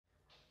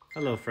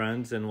Hello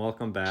friends and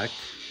welcome back.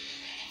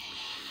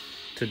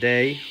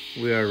 Today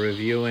we are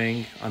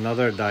reviewing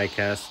another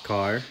diecast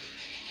car.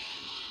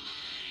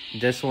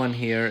 This one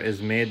here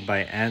is made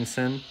by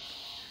Anson,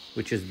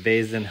 which is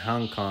based in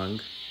Hong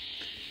Kong.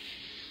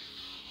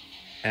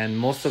 And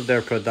most of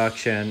their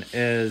production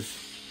is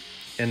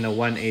in the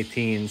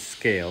 1/18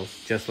 scale,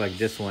 just like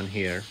this one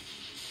here.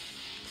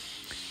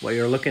 What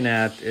you're looking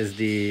at is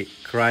the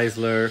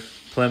Chrysler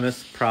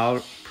Plymouth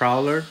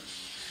Prowler.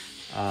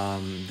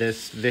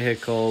 This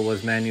vehicle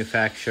was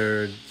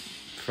manufactured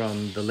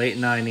from the late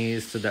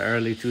 90s to the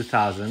early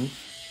 2000s,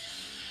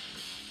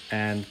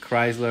 and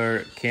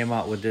Chrysler came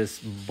out with this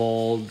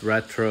bold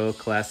retro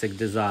classic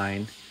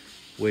design,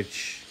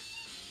 which,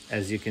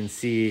 as you can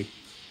see,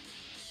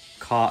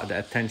 caught the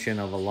attention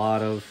of a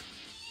lot of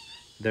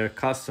their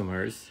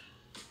customers.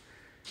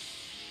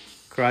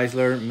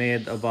 Chrysler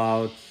made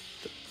about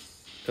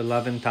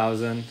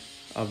 11,000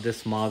 of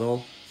this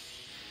model.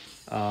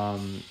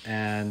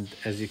 And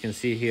as you can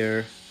see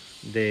here,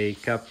 they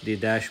kept the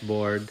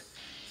dashboard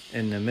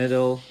in the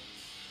middle,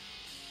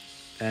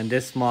 and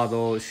this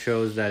model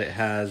shows that it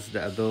has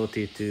the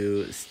ability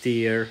to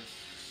steer,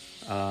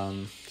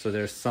 so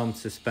there's some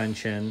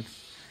suspension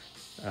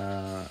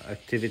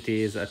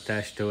activities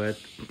attached to it.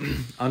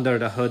 Under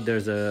the hood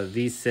there's a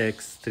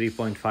V6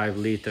 3.5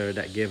 liter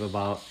that gave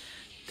about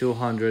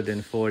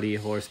 240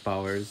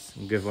 horsepower,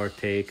 give or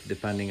take,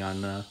 depending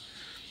on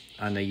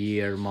the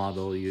year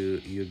model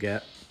you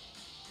get.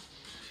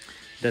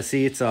 The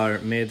seats are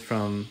made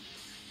from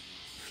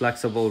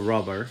flexible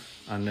rubber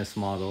on this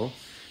model,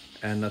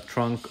 and the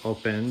trunk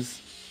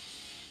opens,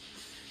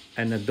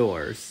 and the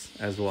doors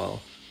as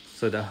well.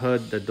 So the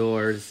hood, the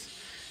doors,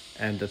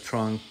 and the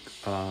trunk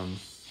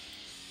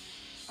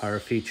are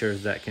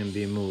features that can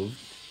be moved.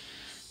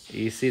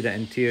 You see the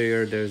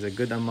interior, there's a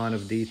good amount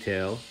of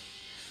detail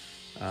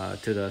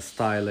to the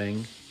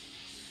styling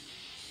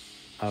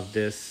of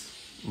this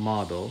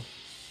model.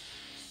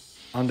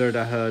 Under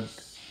the hood,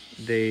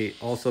 they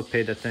also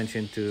paid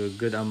attention to a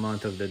good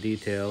amount of the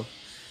detail,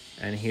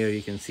 and here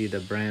you can see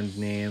the brand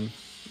name,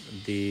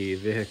 the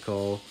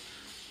vehicle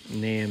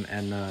name,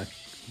 and the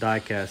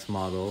diecast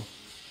model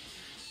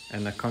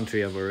and the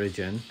country of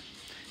origin.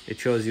 It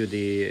shows you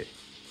the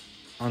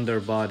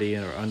underbody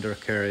or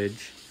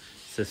undercarriage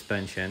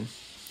suspension.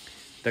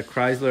 The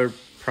Chrysler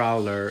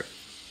Prowler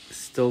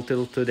still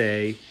till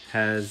today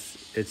has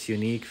its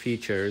unique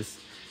features,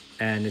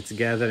 and it's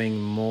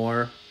gathering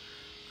more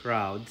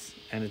crowds,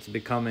 and it's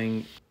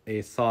becoming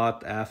a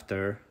sought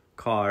after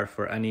car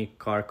for any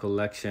car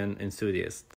collection enthusiast.